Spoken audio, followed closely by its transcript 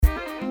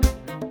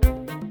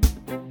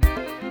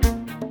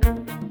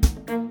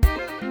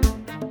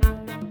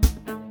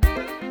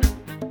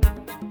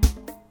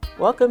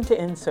Welcome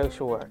to In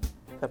Social Work,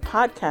 the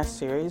podcast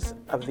series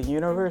of the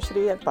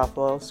University at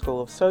Buffalo School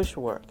of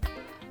Social Work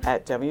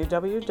at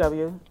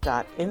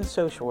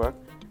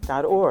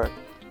www.insocialwork.org.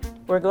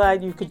 We're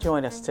glad you could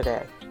join us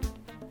today.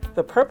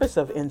 The purpose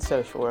of In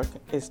Social Work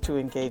is to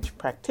engage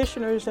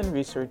practitioners and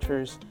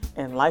researchers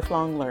in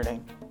lifelong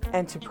learning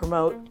and to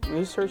promote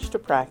research to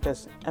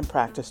practice and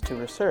practice to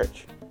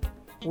research.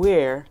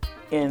 We're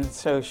in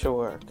social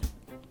work.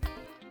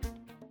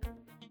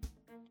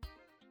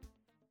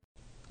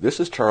 This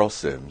is Charles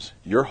Sims,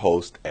 your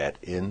host at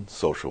In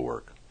Social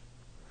Work.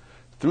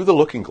 Through the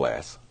Looking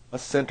Glass, a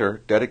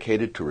center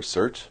dedicated to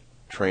research,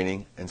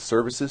 training, and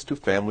services to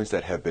families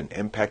that have been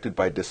impacted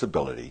by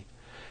disability,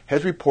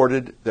 has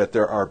reported that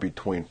there are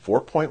between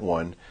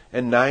 4.1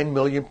 and 9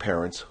 million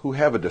parents who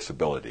have a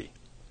disability.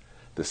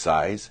 The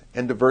size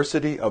and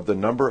diversity of the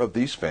number of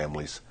these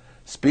families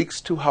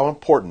speaks to how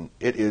important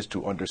it is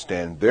to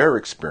understand their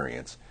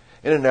experience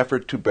in an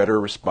effort to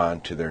better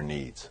respond to their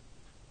needs.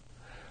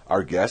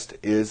 Our guest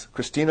is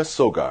Christina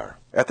Sogar,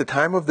 at the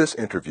time of this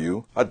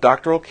interview, a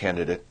doctoral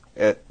candidate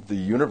at the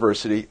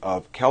University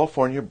of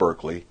California,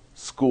 Berkeley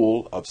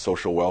School of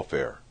Social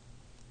Welfare.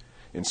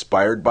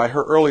 Inspired by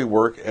her early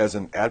work as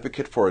an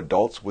advocate for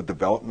adults with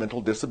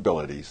developmental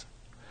disabilities,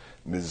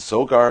 Ms.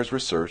 Sogar's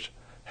research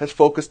has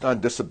focused on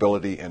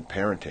disability and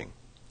parenting.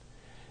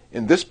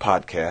 In this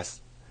podcast,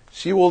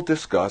 she will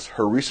discuss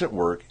her recent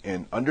work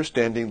in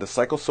understanding the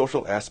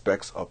psychosocial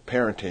aspects of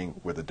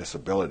parenting with a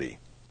disability.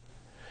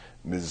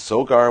 Ms.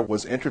 Sogar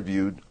was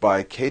interviewed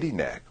by Katie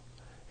Knack,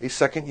 a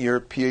second-year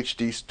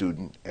PhD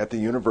student at the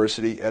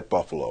University at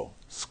Buffalo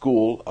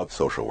School of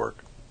Social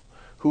Work,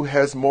 who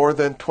has more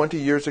than 20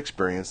 years'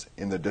 experience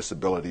in the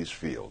disabilities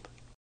field.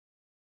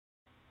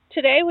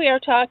 Today we are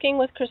talking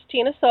with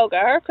Christina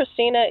Sogar.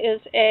 Christina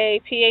is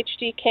a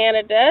PhD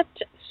candidate,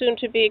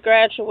 soon-to-be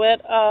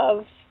graduate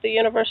of the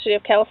University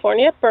of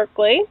California at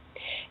Berkeley,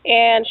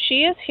 and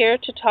she is here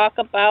to talk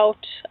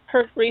about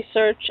her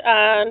research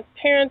on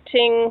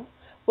parenting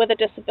with a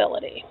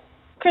disability.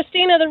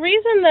 Christina, the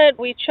reason that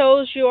we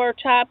chose your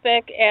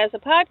topic as a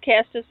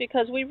podcast is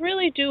because we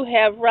really do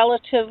have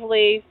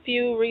relatively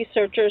few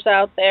researchers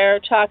out there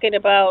talking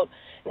about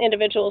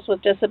individuals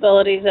with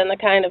disabilities and the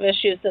kind of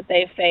issues that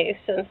they face.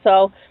 And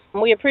so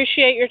we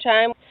appreciate your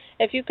time.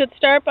 If you could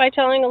start by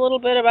telling a little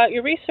bit about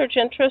your research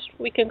interest,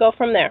 we can go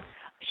from there.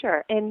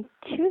 Sure. In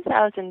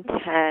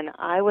 2010,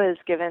 I was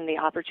given the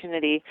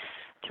opportunity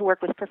to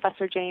work with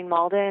Professor Jane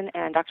Malden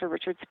and Dr.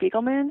 Richard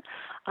Spiegelman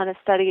on a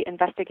study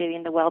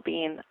investigating the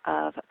well-being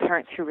of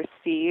parents who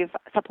receive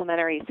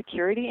supplementary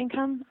security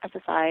income,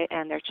 SSI,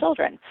 and their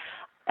children.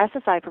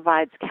 SSI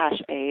provides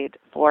cash aid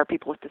for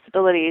people with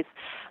disabilities.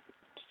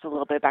 Just a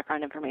little bit of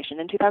background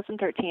information. In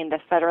 2013, the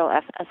federal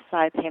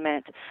SSI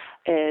payment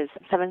is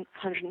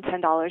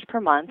 $710 per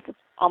month.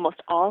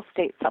 Almost all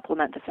states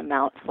supplement this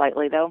amount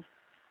slightly, though.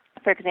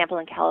 For example,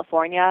 in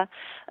California,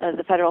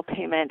 the federal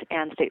payment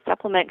and state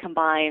supplement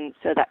combine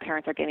so that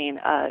parents are getting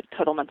a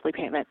total monthly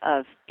payment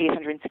of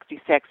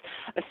 $866.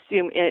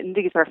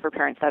 These are for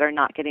parents that are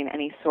not getting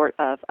any sort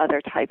of other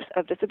types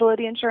of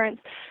disability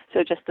insurance.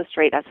 So just the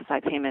straight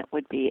SSI payment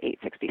would be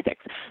 $866.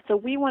 So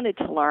we wanted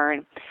to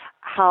learn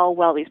how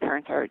well these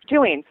parents are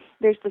doing.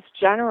 There's this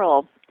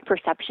general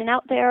perception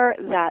out there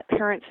that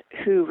parents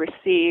who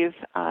receive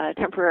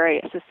temporary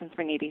assistance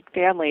for needy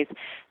families,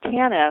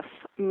 TANF,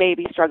 may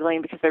be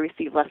struggling because they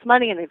receive less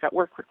money and they've got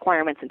work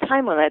requirements and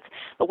time limits,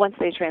 but once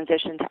they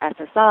transition to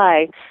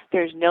SSI,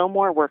 there's no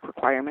more work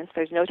requirements,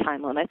 there's no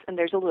time limits, and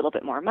there's a little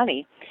bit more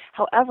money.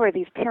 However,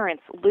 these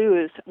parents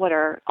lose what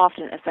are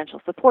often essential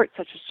supports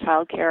such as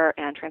childcare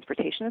and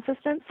transportation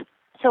assistance.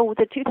 So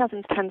the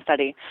 2010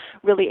 study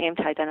really aimed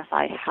to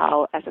identify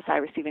how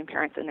SSI receiving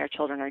parents and their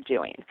children are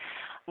doing.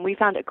 We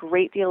found a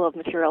great deal of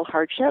material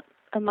hardship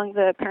among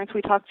the parents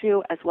we talked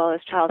to, as well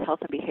as child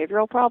health and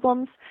behavioral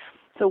problems.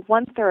 So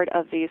 1/3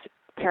 of these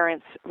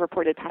parents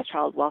reported past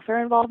child welfare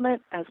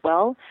involvement as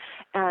well.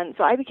 And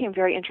so I became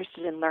very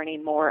interested in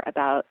learning more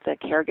about the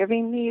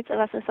caregiving needs of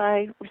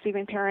SSI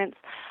receiving parents,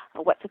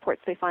 what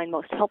supports they find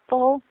most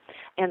helpful,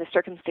 and the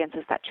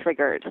circumstances that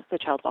triggered the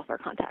child welfare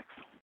contacts.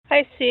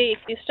 I see.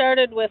 You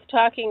started with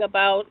talking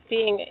about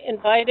being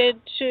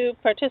invited to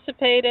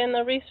participate in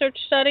the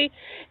research study.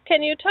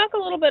 Can you talk a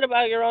little bit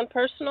about your own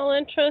personal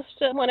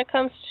interest when it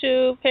comes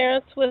to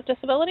parents with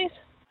disabilities?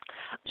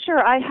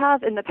 Sure. I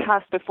have in the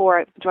past,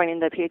 before joining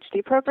the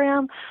PhD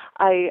program,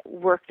 I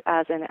worked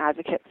as an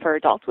advocate for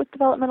adults with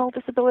developmental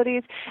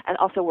disabilities and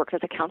also worked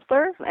as a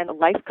counselor and a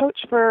life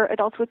coach for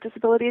adults with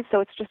disabilities. So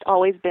it's just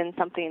always been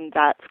something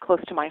that's close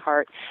to my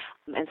heart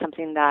and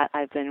something that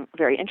I've been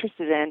very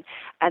interested in.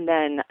 And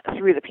then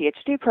through the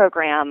PhD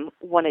program,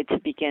 wanted to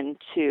begin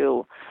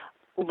to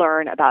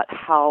learn about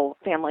how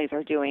families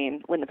are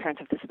doing when the parents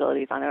have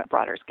disabilities on a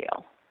broader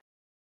scale.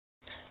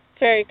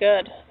 Very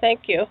good.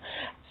 Thank you.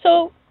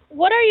 So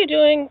what are you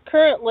doing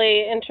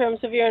currently in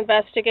terms of your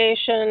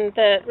investigation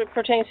that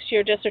pertains to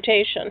your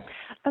dissertation?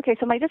 Okay,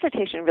 so my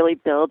dissertation really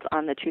builds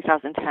on the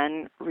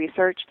 2010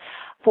 research.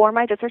 For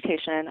my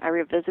dissertation, I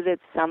revisited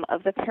some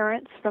of the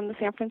parents from the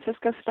San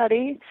Francisco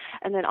study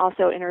and then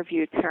also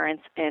interviewed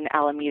parents in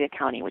Alameda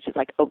County, which is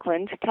like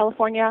Oakland,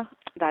 California,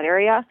 that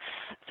area.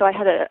 So I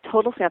had a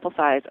total sample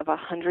size of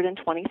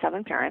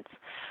 127 parents.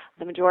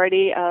 The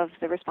majority of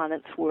the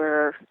respondents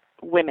were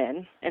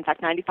women. In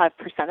fact, 95%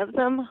 of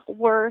them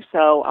were,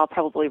 so I'll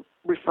probably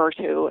refer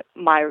to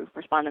my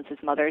respondents as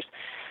mothers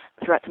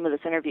throughout some of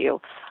this interview.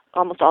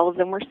 Almost all of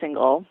them were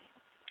single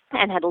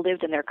and had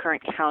lived in their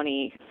current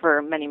county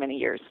for many, many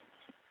years.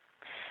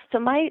 So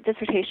my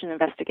dissertation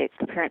investigates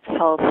the parents'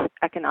 health,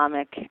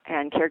 economic,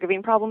 and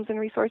caregiving problems and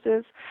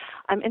resources.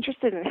 I'm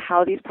interested in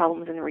how these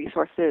problems and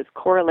resources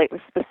correlate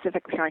with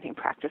specific parenting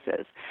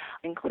practices,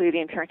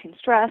 including parenting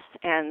stress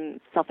and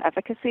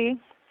self-efficacy,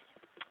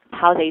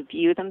 how they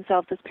view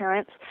themselves as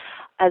parents,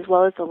 as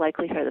well as the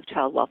likelihood of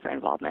child welfare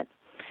involvement.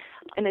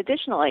 And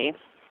additionally,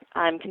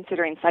 I'm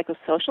considering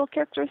psychosocial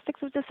characteristics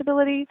of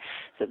disability.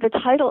 So the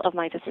title of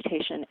my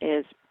dissertation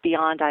is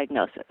Beyond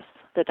Diagnosis,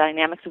 the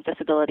Dynamics of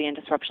Disability and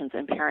Disruptions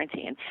in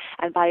Parenting.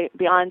 And by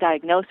beyond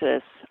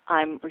diagnosis,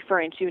 I'm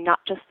referring to not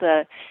just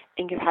the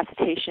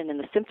incapacitation and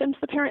the symptoms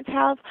the parents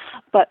have,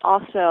 but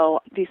also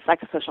these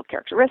psychosocial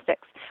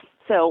characteristics.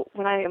 So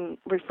when I am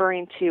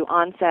referring to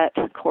onset,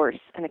 course,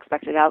 and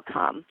expected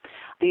outcome,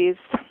 these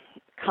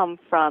come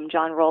from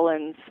John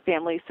Rowland's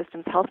Family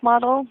Systems Health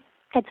Model.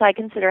 And so I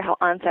consider how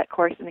onset,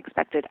 course, and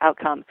expected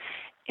outcome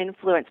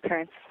influence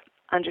parents'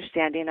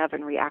 understanding of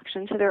and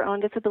reaction to their own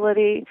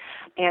disability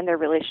and their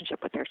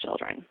relationship with their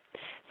children.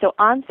 So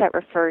onset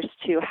refers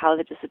to how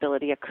the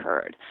disability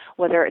occurred,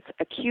 whether it's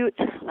acute,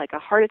 like a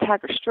heart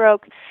attack or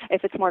stroke,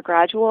 if it's more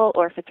gradual,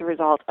 or if it's a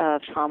result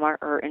of trauma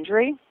or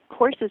injury.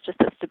 Course is just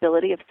the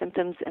stability of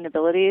symptoms and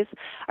abilities.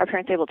 Are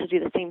parents able to do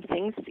the same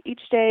things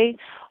each day,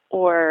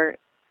 or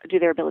do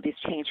their abilities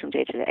change from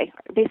day to day?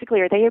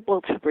 Basically, are they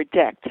able to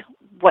predict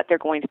what they're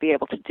going to be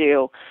able to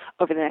do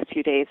over the next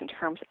few days in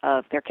terms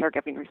of their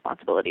caregiving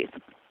responsibilities?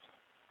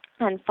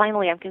 And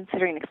finally, I'm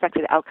considering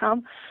expected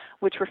outcome,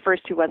 which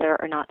refers to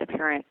whether or not the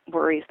parent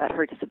worries that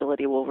her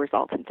disability will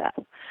result in death.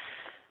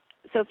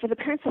 So for the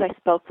parents that I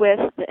spoke with,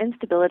 the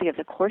instability of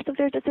the course of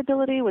their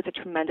disability was a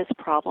tremendous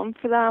problem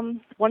for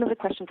them. One of the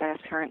questions I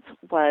asked parents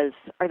was,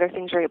 are there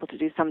things you're able to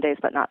do some days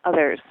but not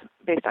others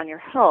based on your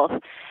health?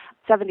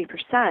 70%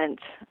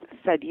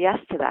 said yes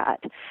to that.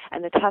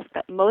 And the task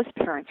that most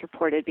parents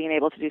reported being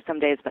able to do some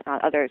days but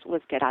not others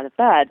was get out of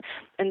bed.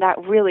 And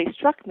that really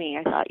struck me.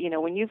 I thought,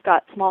 when you've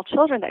got small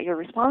children that you're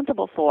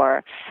responsible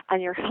for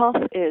and your health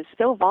is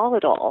so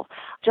volatile,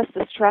 just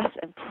the stress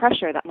and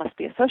pressure that must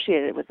be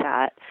associated with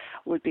that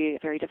would be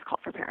very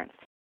difficult for parents.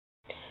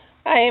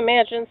 I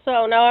imagine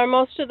so. Now, are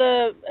most of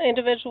the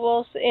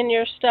individuals in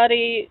your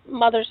study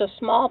mothers of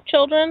small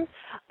children?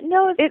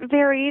 No, it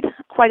varied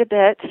quite a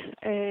bit.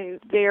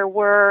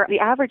 The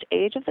average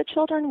age of the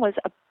children was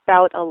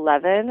about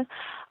 11,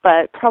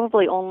 but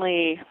probably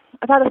only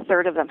about a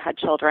third of them had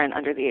children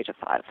under the age of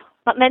 5.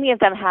 But many of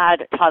them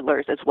had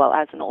toddlers as well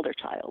as an older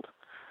child.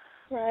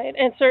 Right,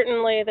 and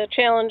certainly the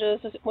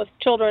challenges with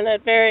children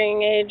at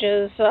varying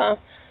ages,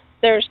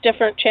 there's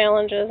different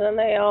challenges, and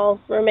they all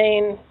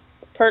remain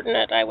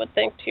pertinent, I would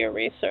think, to your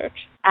research.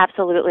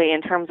 Absolutely,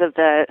 in terms of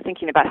the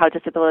thinking about how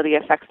disability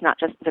affects not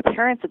just the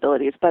parent's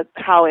abilities, but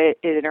how it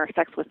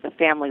intersects with the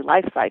family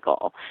life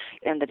cycle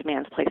and the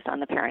demands placed on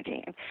the parent.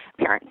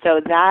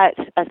 So that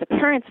as the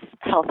parent's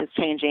health is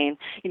changing,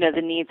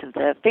 the needs of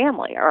the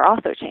family are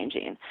also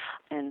changing.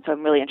 And so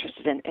I'm really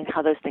interested in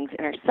how those things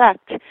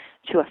intersect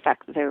to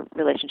affect their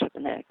relationship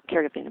and the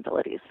caregiving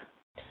abilities.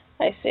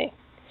 I see.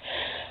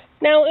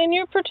 Now, in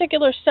your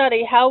particular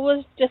study, how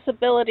was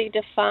disability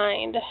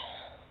defined?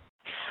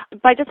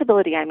 By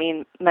disability, I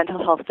mean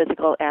mental health,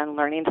 physical, and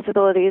learning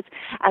disabilities.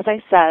 As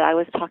I said, I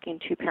was talking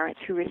to parents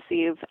who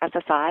receive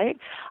SSI,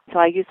 so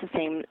I use the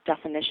same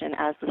definition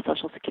as the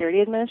Social Security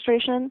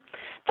Administration.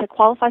 To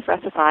qualify for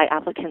SSI,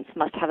 applicants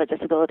must have a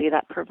disability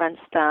that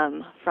prevents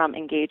them from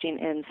engaging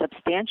in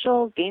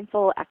substantial,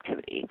 gainful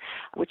activity,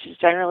 which is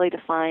generally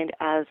defined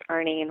as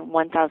earning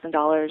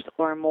 $1,000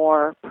 or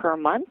more per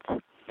month,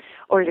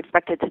 or is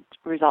expected to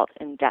result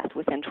in death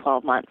within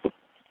 12 months.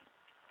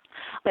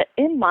 But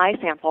in my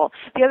sample,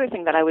 the other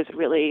thing that I was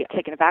really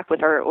taken aback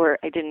with, or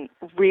I didn't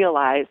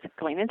realize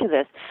going into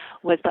this,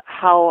 was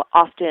how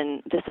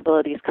often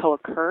disabilities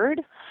co-occurred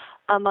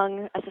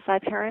among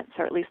SSI parents,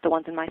 or at least the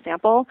ones in my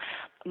sample.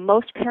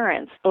 Most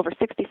parents, over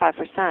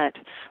 65%,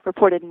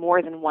 reported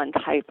more than one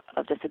type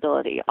of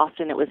disability.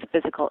 Often it was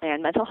physical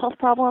and mental health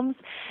problems.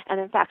 And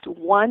in fact,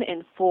 1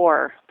 in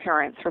 4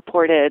 parents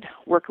reported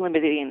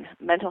work-limiting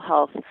mental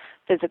health,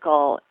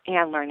 physical,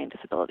 and learning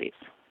disabilities.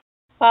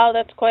 Wow,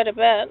 that's quite a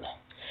bit.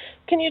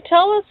 Can you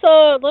tell us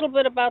a little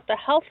bit about the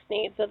health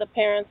needs of the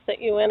parents that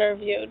you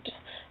interviewed?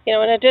 In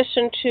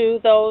addition to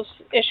those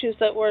issues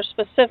that were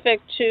specific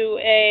to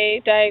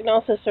a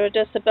diagnosis or a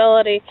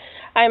disability,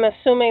 I'm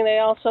assuming they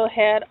also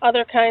had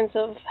other kinds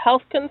of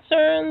health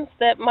concerns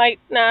that might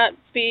not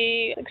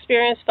be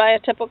experienced by a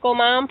typical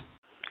mom?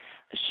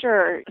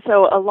 Sure.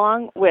 So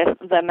along with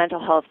the mental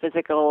health,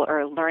 physical,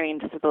 or learning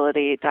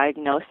disability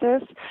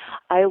diagnosis,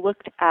 I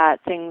looked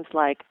at things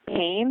like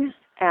pain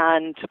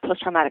and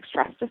post-traumatic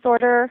stress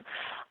disorder,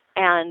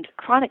 and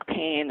chronic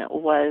pain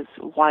was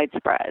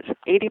widespread.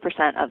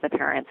 80% of the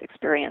parents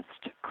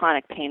experienced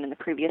chronic pain in the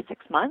previous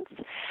 6 months,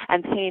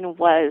 and pain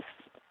was,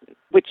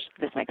 which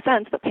this makes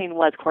sense, but pain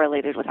was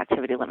correlated with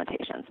activity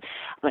limitations,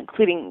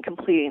 including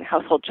completing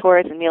household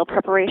chores and meal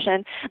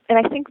preparation. And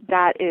I think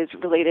that is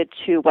related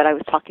to what I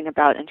was talking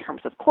about in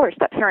terms of course,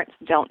 that parents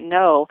don't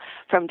know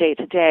from day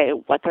to day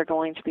what they're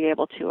going to be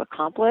able to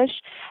accomplish,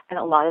 and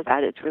a lot of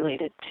that is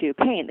related to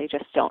pain. They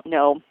just don't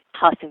know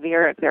how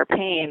severe their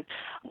pain,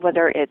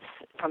 whether it's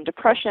from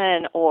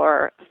depression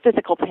or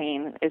physical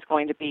pain, is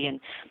going to be,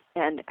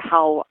 and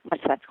how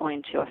much that's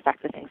going to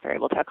affect the things they're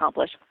able to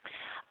accomplish.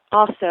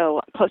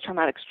 Also,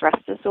 post-traumatic stress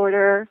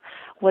disorder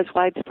was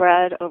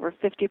widespread. Over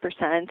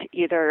 50%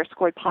 either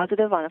scored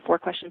positive on a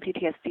 4-question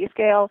PTSD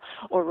scale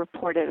or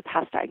reported a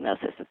past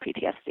diagnosis of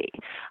PTSD.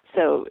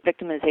 So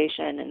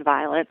victimization and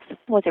violence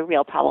was a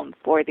real problem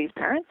for these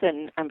parents,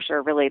 and I'm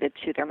sure related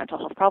to their mental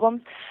health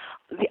problems.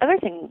 The other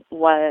thing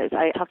was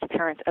I talked to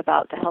parents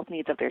about the health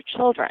needs of their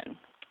children.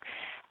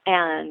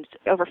 And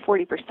over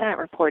 40%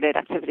 reported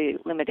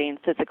activity-limiting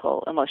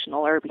physical,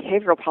 emotional, or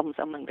behavioral problems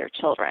among their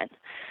children.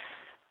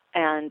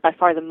 And by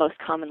far the most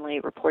commonly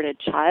reported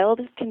child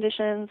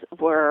conditions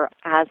were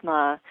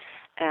asthma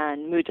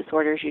and mood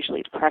disorders,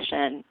 usually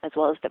depression, as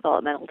well as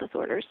developmental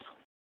disorders.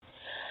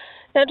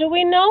 Now, do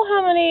we know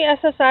how many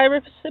SSI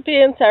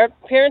recipients are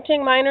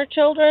parenting minor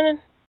children?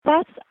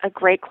 That's a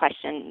great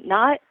question.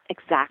 Not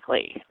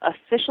exactly.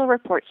 Official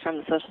reports from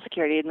the Social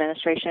Security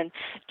Administration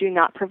do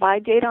not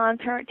provide data on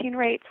parenting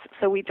rates,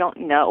 so we don't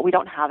know. We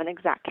don't have an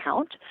exact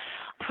count.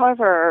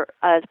 However,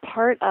 as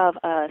part of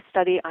a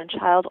study on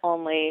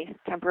child-only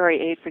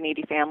temporary aid for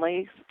needy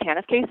families,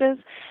 TANF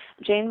cases,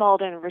 Jane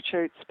Malden,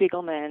 Richard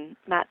Spiegelman,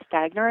 Matt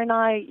Stagner, and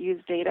I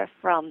used data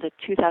from the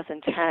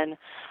 2010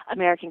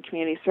 American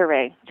Community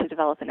Survey to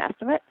develop an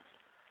estimate.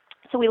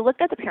 So we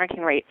looked at the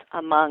parenting rates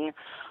among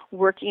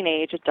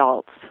working-age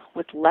adults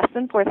with less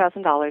than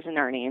 $4,000 in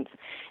earnings,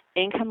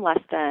 income less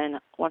than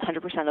 100%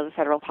 of the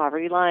federal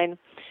poverty line,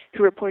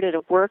 who reported a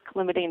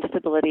work-limiting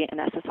disability and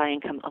SSI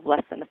income of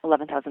less than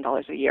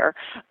 $11,000 a year.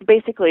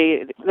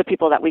 Basically, the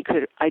people that we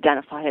could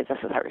identify as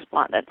SSI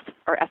respondents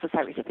or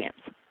SSI recipients.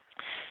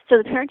 So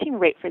the parenting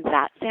rate for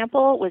that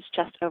sample was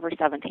just over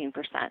 17%.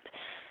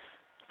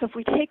 So if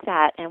we take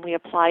that and we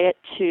apply it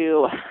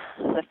to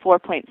the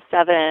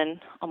 4.7,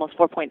 almost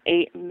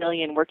 4.8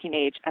 million working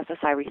age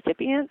SSI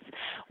recipients,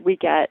 we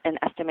get an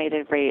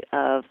estimated rate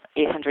of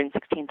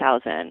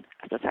 816,000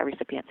 SSI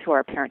recipients who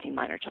are parenting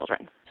minor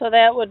children. So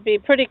that would be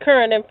pretty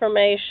current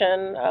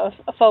information of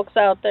folks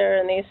out there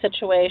in these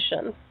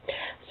situations.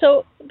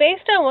 So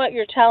based on what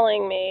you're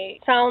telling me,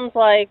 it sounds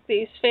like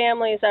these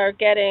families are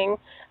getting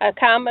a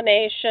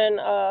combination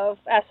of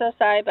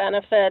SSI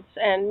benefits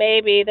and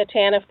maybe the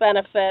TANF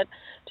benefit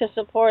to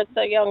support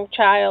the young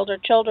child or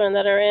children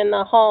that are in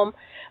the home,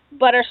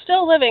 but are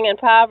still living in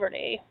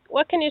poverty.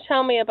 What can you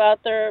tell me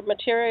about their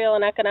material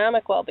and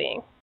economic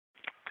well-being?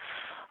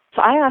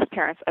 So I asked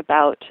parents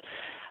about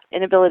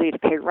inability to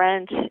pay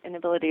rent,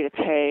 inability to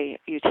pay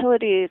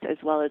utilities, as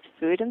well as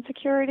food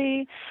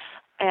insecurity.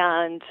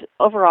 And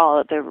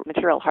overall, the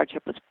material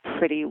hardship was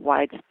pretty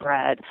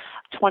widespread.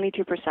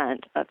 22%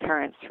 of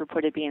parents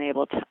reported being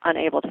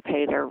unable to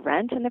pay their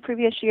rent in the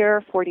previous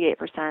year. 48%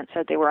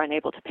 said they were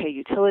unable to pay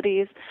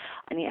utilities,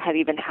 and had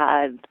even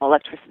had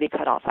electricity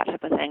cut off, that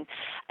type of thing.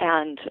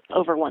 And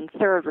over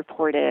 1/3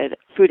 reported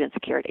food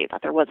insecurity,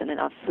 that there wasn't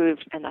enough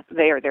food and that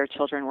they or their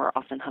children were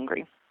often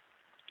hungry.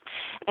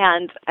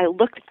 And I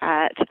looked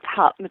at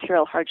how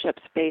material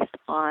hardships based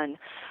on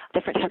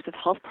different types of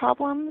health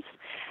problems,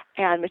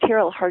 and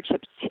material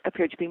hardships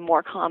appeared to be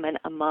more common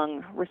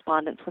among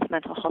respondents with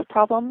mental health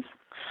problems.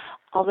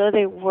 Although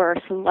they were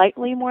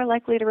slightly more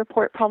likely to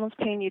report problems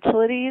paying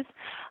utilities,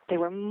 they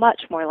were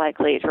much more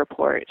likely to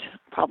report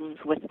problems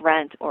with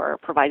rent or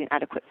providing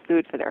adequate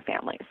food for their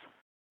families.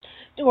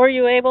 Were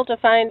you able to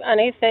find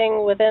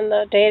anything within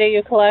the data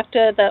you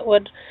collected that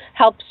would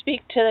help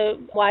speak to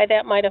why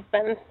that might have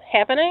been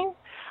happening?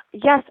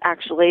 Yes,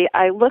 actually.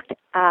 I looked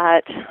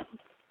at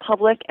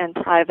public and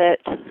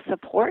private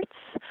supports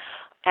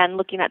and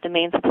looking at the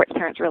main supports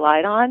parents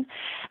relied on.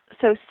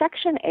 So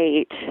Section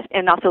 8,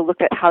 and also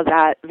looked at how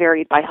that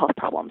varied by health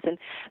problems. And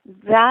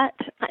that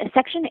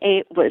Section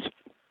 8 was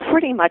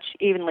pretty much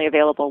evenly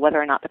available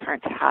whether or not the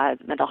parents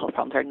had mental health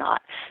problems or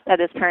not. That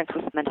is, parents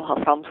with mental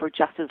health problems were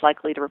just as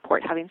likely to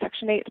report having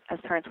Section 8 as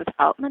parents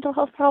without mental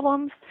health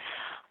problems.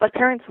 But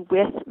parents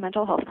with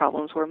mental health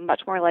problems were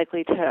much more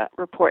likely to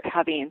report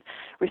having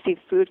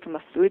received food from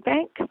a food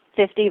bank,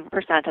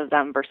 50% of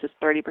them versus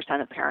 30%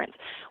 of parents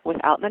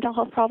without mental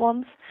health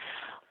problems.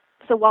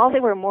 So while they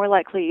were more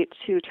likely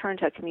to turn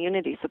to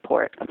community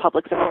support, a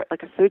public support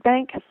like a food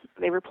bank,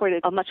 they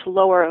reported a much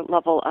lower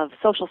level of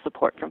social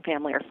support from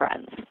family or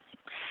friends.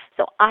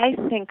 So I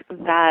think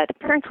that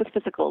parents with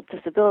physical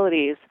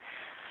disabilities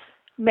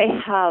may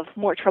have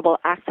more trouble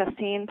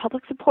accessing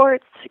public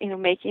supports,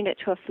 making it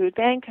to a food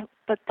bank,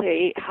 but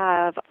they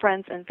have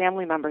friends and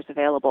family members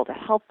available to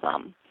help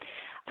them.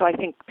 So I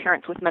think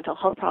parents with mental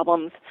health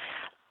problems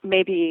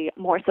may be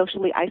more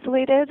socially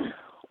isolated,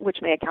 which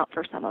may account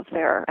for some of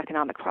their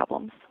economic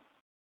problems.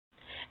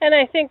 And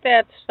I think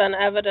that's been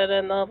evident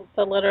in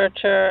the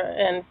literature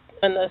and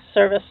in the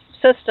service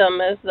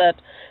system, is that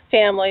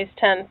families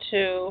tend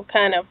to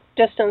kind of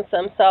distance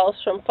themselves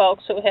from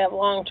folks who have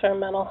long-term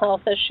mental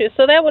health issues.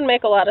 So that would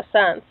make a lot of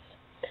sense.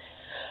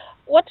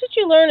 What did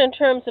you learn in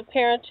terms of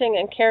parenting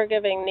and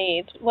caregiving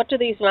needs? What do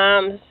these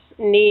moms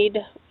need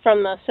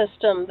from the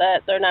system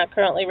that they're not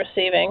currently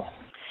receiving?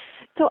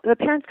 So the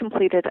parents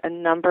completed a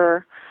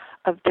number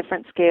of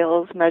different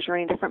scales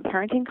measuring different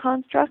parenting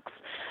constructs.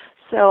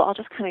 So I'll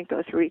just kind of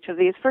go through each of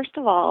these. First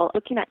of all,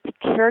 looking at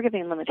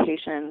caregiving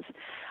limitations,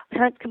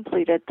 parents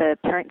completed the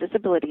Parent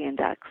Disability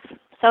Index.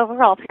 So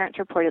overall, parents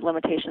reported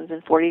limitations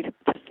in 40 to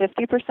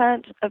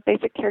 50% of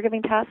basic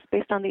caregiving tasks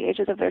based on the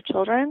ages of their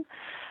children.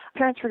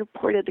 Parents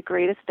reported the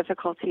greatest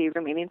difficulty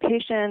remaining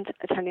patient,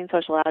 attending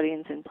social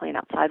outings, and playing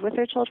outside with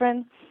their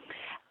children.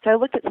 So I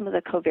looked at some of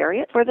the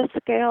covariates for this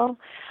scale.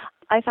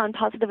 I found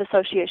positive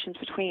associations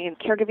between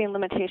caregiving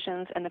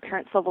limitations and the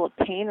parent's level of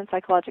pain and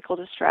psychological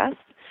distress,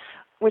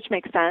 which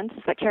makes sense,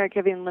 that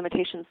caregiving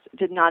limitations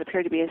did not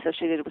appear to be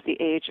associated with the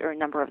age or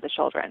number of the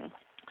children.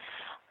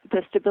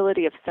 The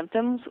stability of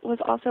symptoms was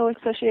also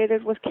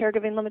associated with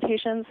caregiving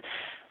limitations.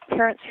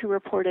 Parents who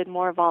reported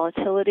more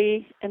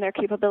volatility in their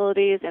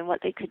capabilities and what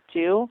they could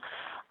do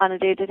on a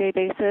day-to-day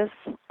basis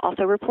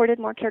also reported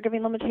more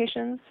caregiving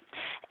limitations.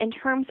 In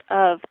terms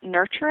of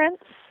nurturance,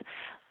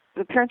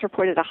 the parents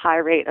reported a high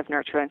rate of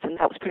nurturance, and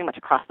that was pretty much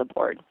across the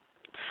board.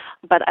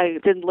 But I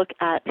did look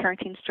at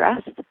parenting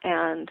stress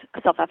and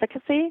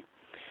self-efficacy.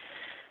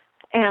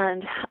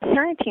 And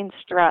parenting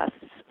stress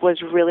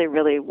was really,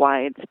 really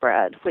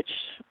widespread, which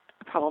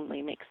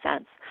probably makes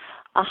sense.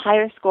 A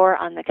higher score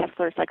on the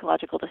Kessler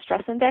Psychological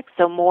Distress Index,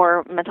 so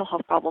more mental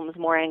health problems,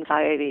 more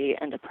anxiety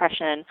and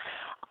depression,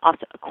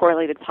 also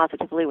correlated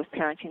positively with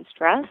parenting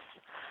stress.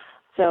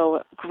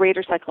 So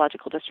greater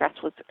psychological distress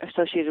was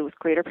associated with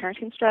greater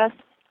parenting stress.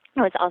 It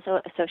was also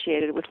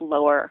associated with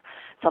lower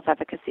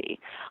self-efficacy.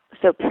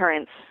 So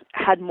parents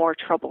had more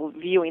trouble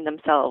viewing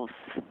themselves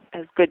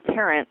as good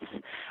parents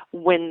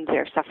when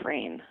they're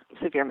suffering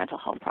severe mental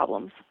health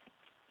problems.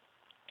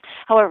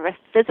 However,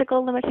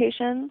 physical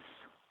limitations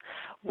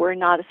were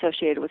not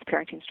associated with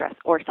parenting stress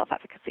or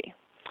self-efficacy.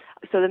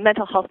 So the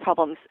mental health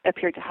problems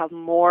appeared to have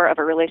more of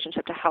a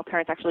relationship to how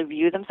parents actually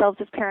view themselves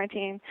as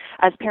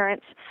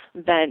parents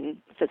than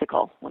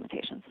physical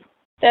limitations.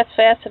 That's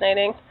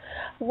fascinating.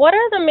 What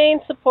are the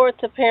main supports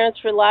that parents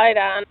relied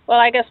on? Well,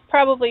 I guess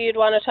probably you'd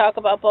want to talk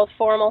about both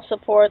formal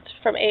supports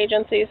from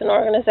agencies and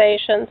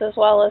organizations as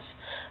well as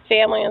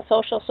family and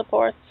social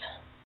supports.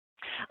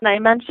 And I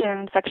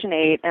mentioned Section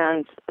 8,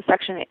 and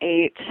Section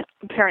 8,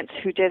 parents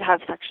who did have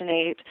Section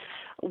 8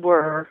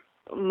 were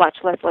much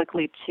less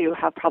likely to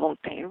have problems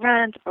paying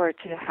rent or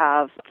to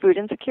have food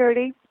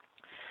insecurity.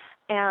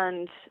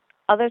 And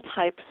other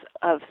types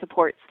of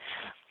supports,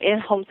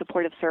 in-home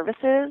supportive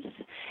services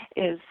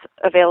is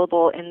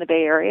available in the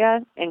Bay Area,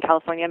 in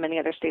California, many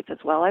other states as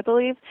well, I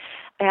believe.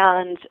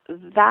 And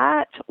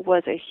that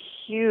was a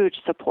huge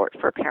support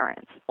for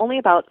parents. Only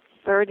about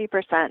 30%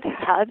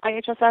 had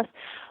IHSS,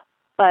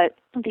 but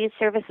these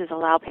services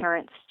allow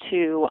parents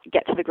to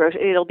get to the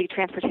grocery. It'll be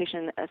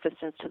transportation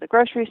assistance to the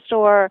grocery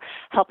store,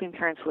 helping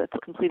parents with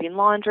completing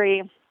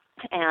laundry,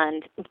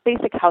 and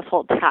basic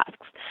household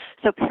tasks.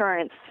 So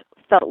parents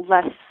felt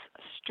less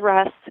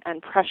stress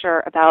and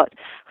pressure about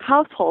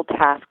household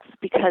tasks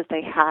because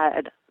they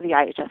had the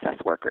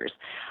IHSS workers.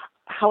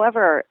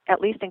 However, at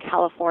least in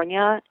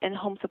California,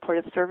 in-home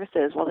supportive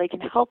services, while they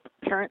can help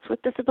parents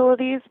with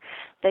disabilities,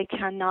 they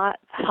cannot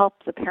help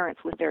the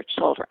parents with their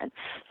children.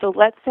 So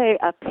let's say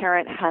a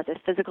parent has a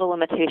physical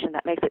limitation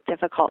that makes it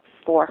difficult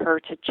for her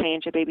to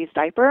change a baby's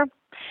diaper.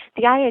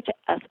 The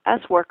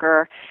IHSS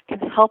worker can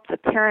help the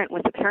parent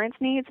with the parent's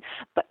needs,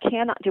 but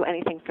cannot do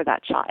anything for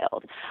that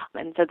child.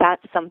 And so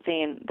that's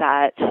something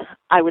that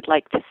I would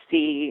like to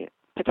see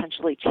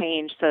potentially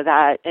change so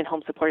that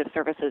in-home supportive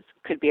services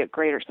could be a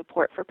greater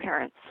support for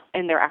parents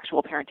in their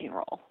actual parenting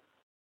role.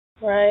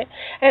 Right.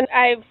 And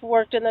I've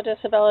worked in the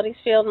disabilities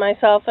field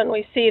myself, and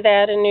we see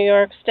that in New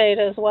York State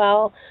as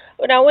well.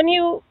 Now, when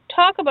you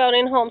talk about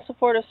in-home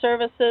supportive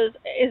services,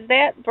 is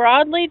that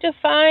broadly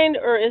defined,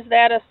 or is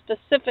that a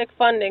specific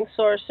funding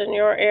source in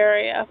your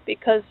area?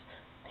 Because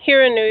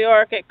here in New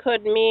York, it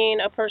could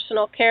mean a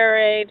personal care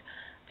aid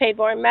paid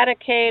by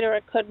Medicaid, or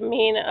it could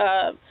mean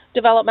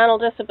developmental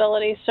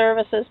disability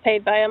services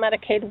paid by a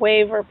Medicaid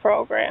waiver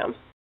program.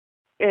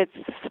 It's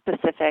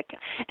specific.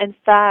 In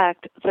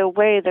fact, the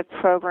way the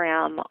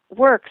program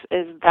works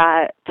is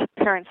that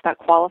parents that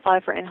qualify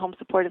for in-home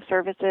supportive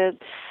services,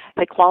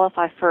 they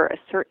qualify for a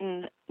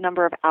certain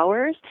number of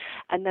hours,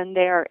 and then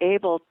they are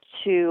able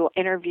to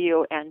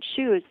interview and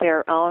choose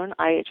their own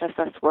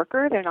IHSS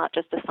worker. They're not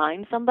just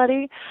assigned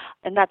somebody,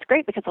 and that's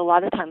great because a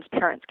lot of times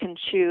parents can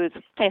choose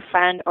a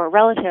friend or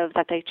relative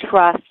that they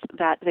trust,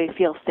 that they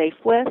feel safe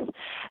with,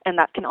 and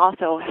that can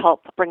also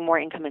help bring more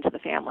income into the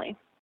family.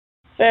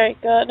 Very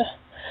good.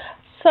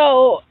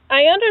 So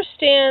I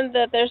understand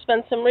that there's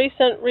been some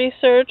recent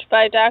research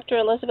by Dr.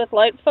 Elizabeth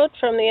Lightfoot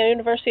from the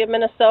University of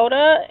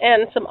Minnesota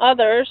and some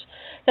others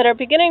that are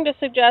beginning to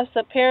suggest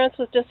that parents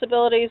with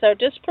disabilities are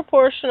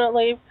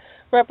disproportionately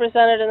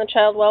represented in the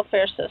child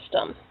welfare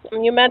system.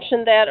 You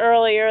mentioned that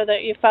earlier,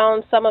 that you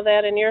found some of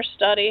that in your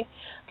study.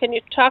 Can you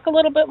talk a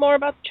little bit more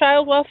about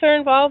child welfare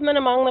involvement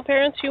among the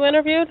parents you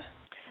interviewed?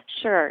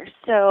 Sure.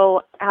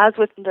 So as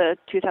with the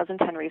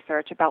 2010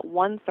 research, about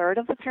 1/3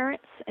 of the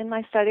parents in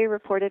my study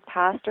reported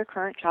past or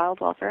current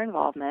child welfare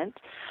involvement.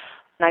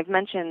 And I've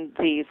mentioned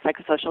the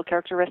psychosocial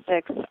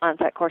characteristics,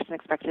 onset, course, and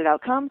expected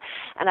outcome,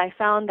 and I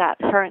found that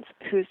parents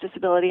whose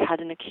disability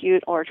had an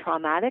acute or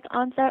traumatic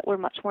onset were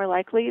much more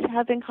likely to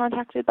have been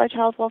contacted by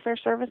child welfare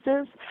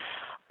services.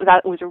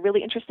 That was a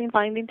really interesting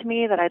finding to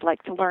me that I'd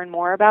like to learn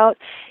more about.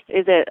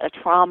 Is it a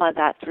trauma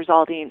that's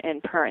resulting in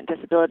parent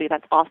disability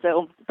that's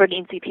also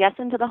bringing CPS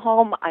into the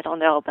home? I don't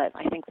know, but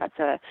I think that's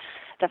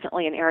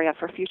definitely an area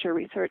for future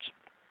research.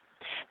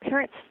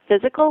 Parents'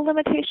 physical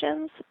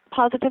limitations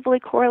positively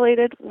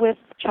correlated with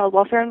child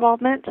welfare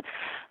involvement,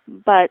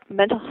 but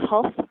mental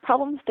health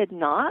problems did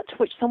not,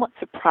 which somewhat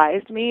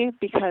surprised me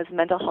because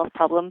mental health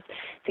problems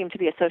seem to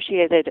be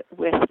associated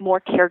with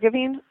more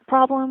caregiving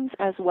problems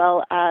as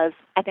well as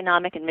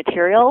economic and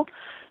material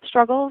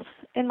struggles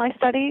in my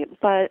study,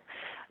 but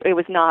it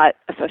was not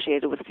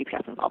associated with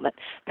CPS involvement.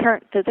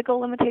 Parent physical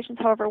limitations,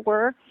 however,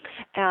 were,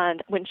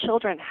 and when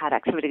children had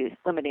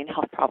activity-limiting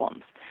health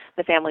problems,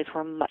 the families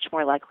were much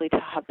more likely to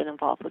have been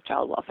involved with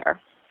child welfare.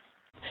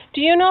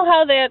 Do you know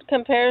how that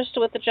compares to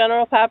with the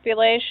general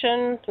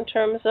population in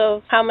terms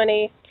of how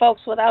many folks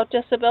without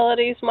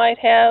disabilities might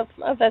have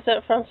a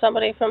visit from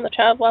somebody from the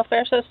child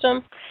welfare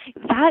system?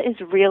 That is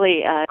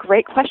really a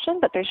great question,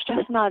 but there's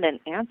just not an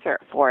answer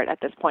for it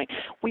at this point.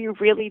 We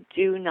really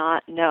do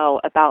not know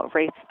about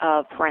rates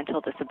of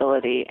parental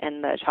disability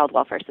in the child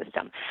welfare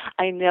system.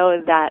 I know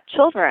that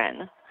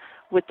children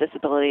with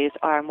disabilities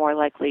are more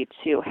likely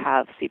to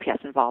have CPS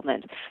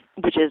involvement,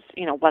 which is,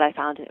 what I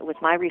found with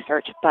my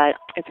research, but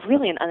it's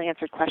really an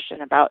unanswered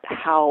question about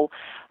how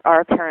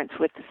are parents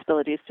with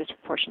disabilities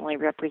disproportionately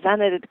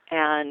represented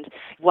and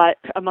what,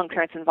 among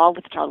parents involved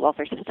with the child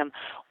welfare system,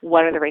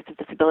 what are the rates of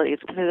disabilities?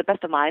 To the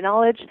best of my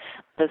knowledge,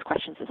 those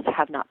questions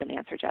have not been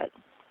answered yet.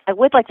 I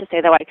would like to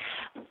say, though,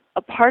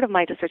 a part of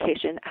my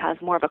dissertation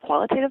has more of a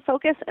qualitative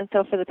focus, and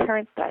so for the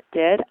parents that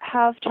did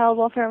have child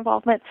welfare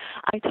involvement,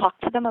 I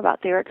talked to them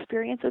about their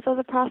experiences of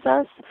the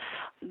process.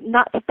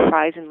 Not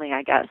surprisingly,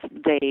 I guess,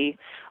 they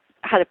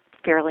had a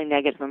fairly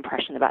negative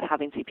impression about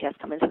having CPS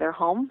come into their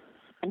home,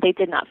 and they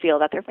did not feel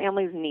that their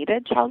families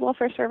needed child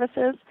welfare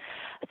services.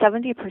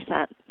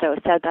 70%, though,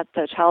 said that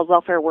the child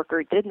welfare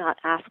worker did not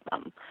ask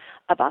them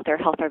about their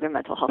health or their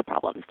mental health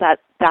problems, that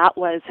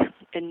was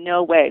in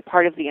no way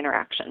part of the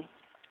interaction.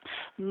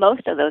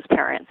 Most of those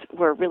parents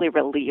were really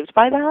relieved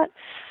by that.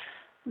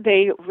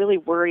 They really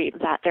worried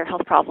that their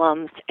health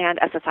problems and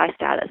SSI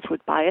status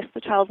would bias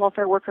the child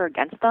welfare worker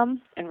against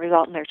them and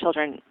result in their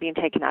children being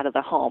taken out of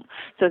the home.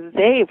 So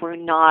they were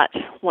not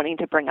wanting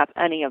to bring up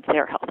any of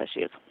their health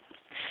issues.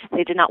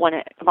 They did not want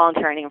to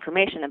volunteer any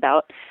information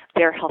about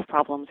their health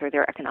problems or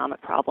their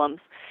economic problems.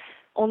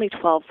 Only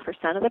 12%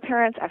 of the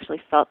parents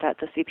actually felt that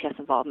the CPS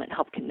involvement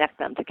helped connect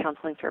them to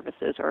counseling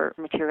services or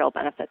material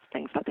benefits,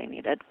 things that they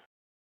needed.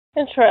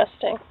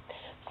 Interesting.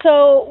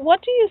 So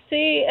what do you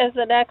see as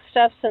the next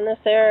steps in this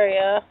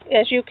area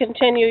as you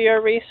continue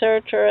your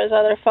research or as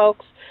other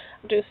folks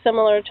do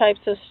similar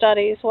types of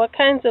studies? What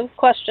kinds of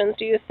questions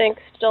do you think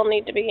still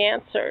need to be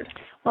answered?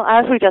 Well,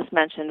 as we just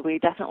mentioned, we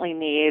definitely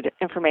need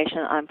information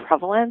on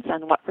prevalence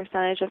and what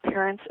percentage of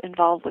parents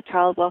involved with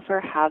child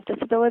welfare have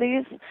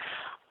disabilities.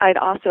 I'd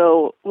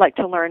also like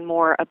to learn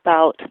more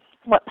about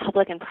what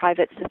public and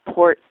private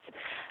supports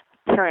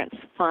parents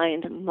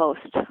find most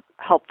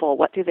helpful.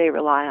 What do they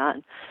rely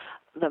on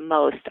the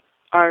most?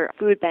 Are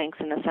food banks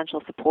and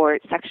essential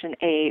support, Section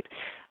 8,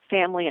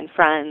 family and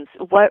friends,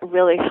 what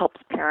really helps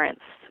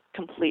parents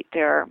complete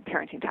their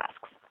parenting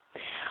tasks?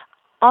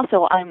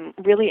 Also, I'm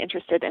really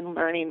interested in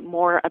learning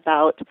more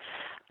about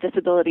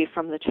disability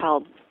from the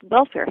child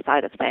welfare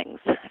side of things.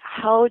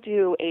 How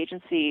do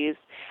agencies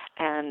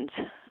and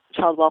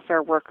child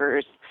welfare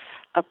workers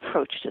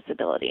approach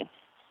disability?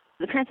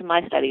 The parents in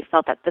my study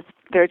felt that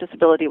their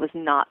disability was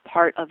not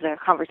part of the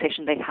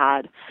conversation they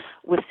had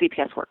with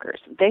CPS workers.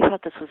 They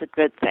thought this was a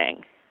good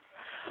thing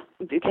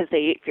because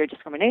they feared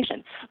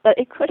discrimination, but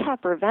it could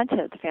have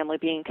prevented the family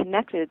being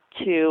connected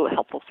to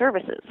helpful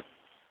services.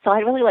 So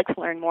I'd really like to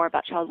learn more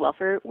about child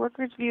welfare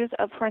workers' views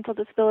of parental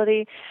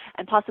disability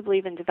and possibly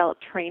even develop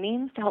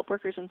trainings to help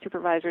workers and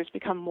supervisors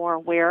become more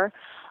aware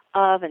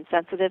of and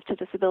sensitive to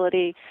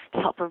disability,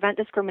 to help prevent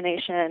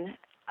discrimination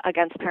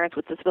against parents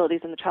with disabilities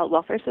in the child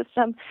welfare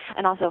system,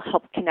 and also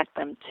help connect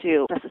them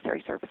to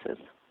necessary services.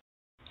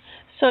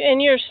 So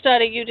in your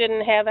study, you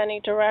didn't have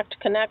any direct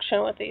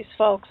connection with these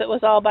folks. It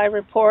was all by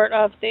report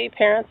of the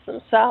parents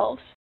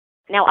themselves.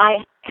 Now, I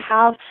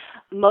have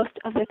most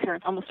of the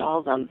parents, almost all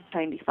of them,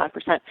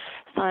 95%,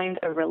 signed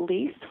a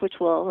release which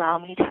will allow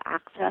me to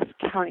access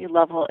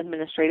county-level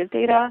administrative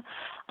data.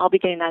 I'll be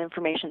getting that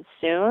information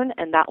soon,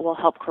 and that will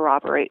help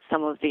corroborate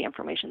some of the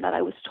information that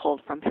I was told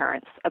from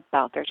parents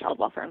about their child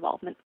welfare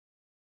involvement.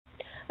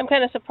 I'm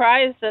kind of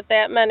surprised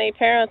that many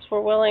parents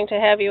were willing to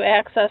have you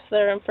access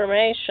their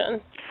information.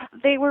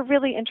 They were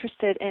really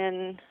interested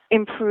in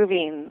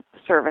improving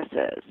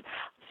services.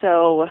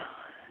 So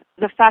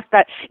the fact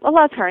that a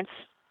lot of parents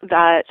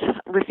that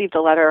received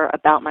a letter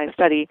about my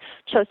study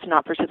chose to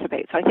not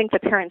participate. So I think the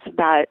parents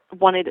that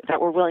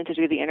were willing to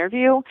do the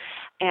interview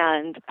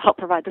and help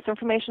provide this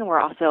information were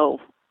also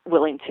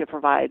willing to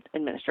provide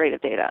administrative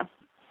data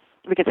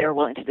because they were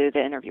willing to do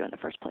the interview in the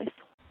first place.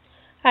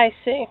 I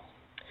see.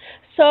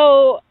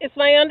 So it's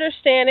my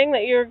understanding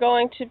that you're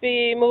going to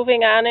be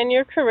moving on in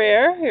your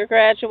career. You're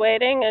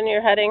graduating and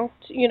you're heading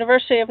to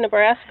University of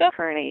Nebraska.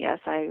 Currently, yes,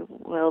 I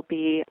will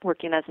be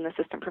working as an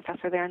assistant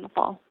professor there in the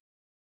fall.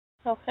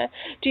 Okay.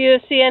 Do you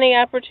see any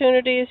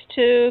opportunities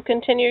to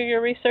continue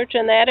your research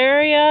in that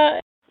area?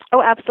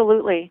 Oh,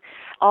 absolutely.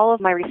 All of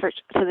my research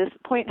to this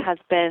point has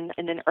been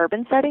in an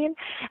urban setting,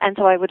 and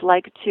so I would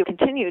like to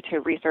continue to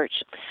research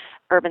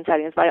urban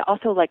settings, but I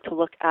also like to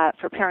look at,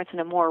 for parents in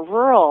a more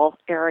rural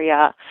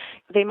area,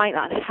 they might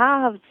not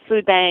have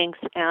food banks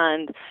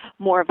and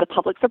more of the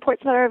public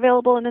supports that are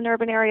available in an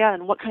urban area,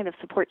 and what kind of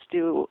supports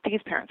do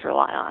these parents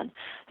rely on?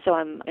 So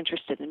I'm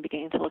interested in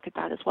beginning to look at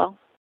that as well.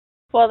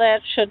 Well,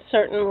 that should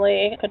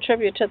certainly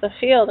contribute to the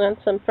field in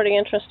some pretty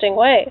interesting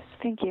ways.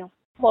 Thank you.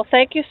 Well,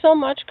 thank you so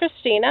much,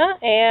 Christina,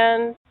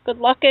 and good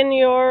luck in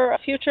your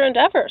future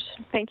endeavors.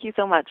 Thank you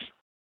so much.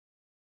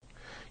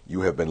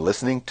 You have been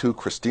listening to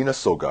Christina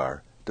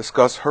Sogar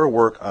discuss her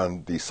work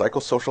on the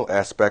psychosocial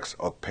aspects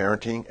of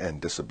parenting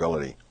and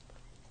disability.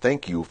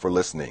 Thank you for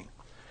listening.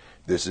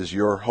 This is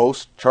your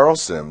host,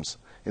 Charles Sims,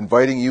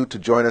 inviting you to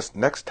join us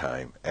next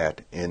time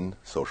at In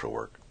Social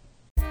Work.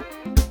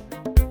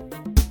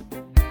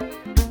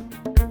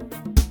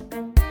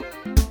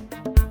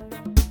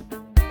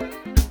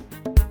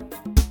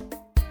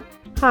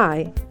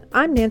 Hi,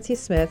 I'm Nancy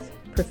Smith,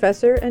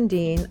 Professor and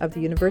Dean of the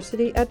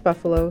University at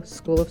Buffalo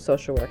School of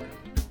Social Work.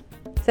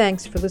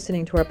 Thanks for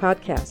listening to our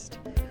podcast.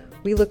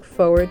 We look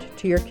forward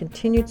to your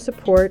continued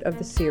support of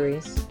the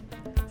series.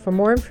 For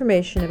more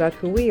information about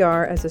who we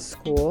are as a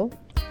school,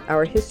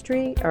 our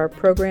history, our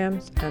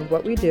programs, and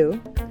what we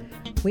do,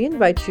 we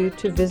invite you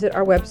to visit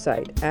our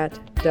website at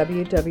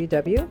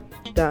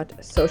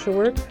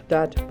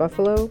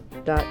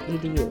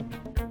www.socialwork.buffalo.edu.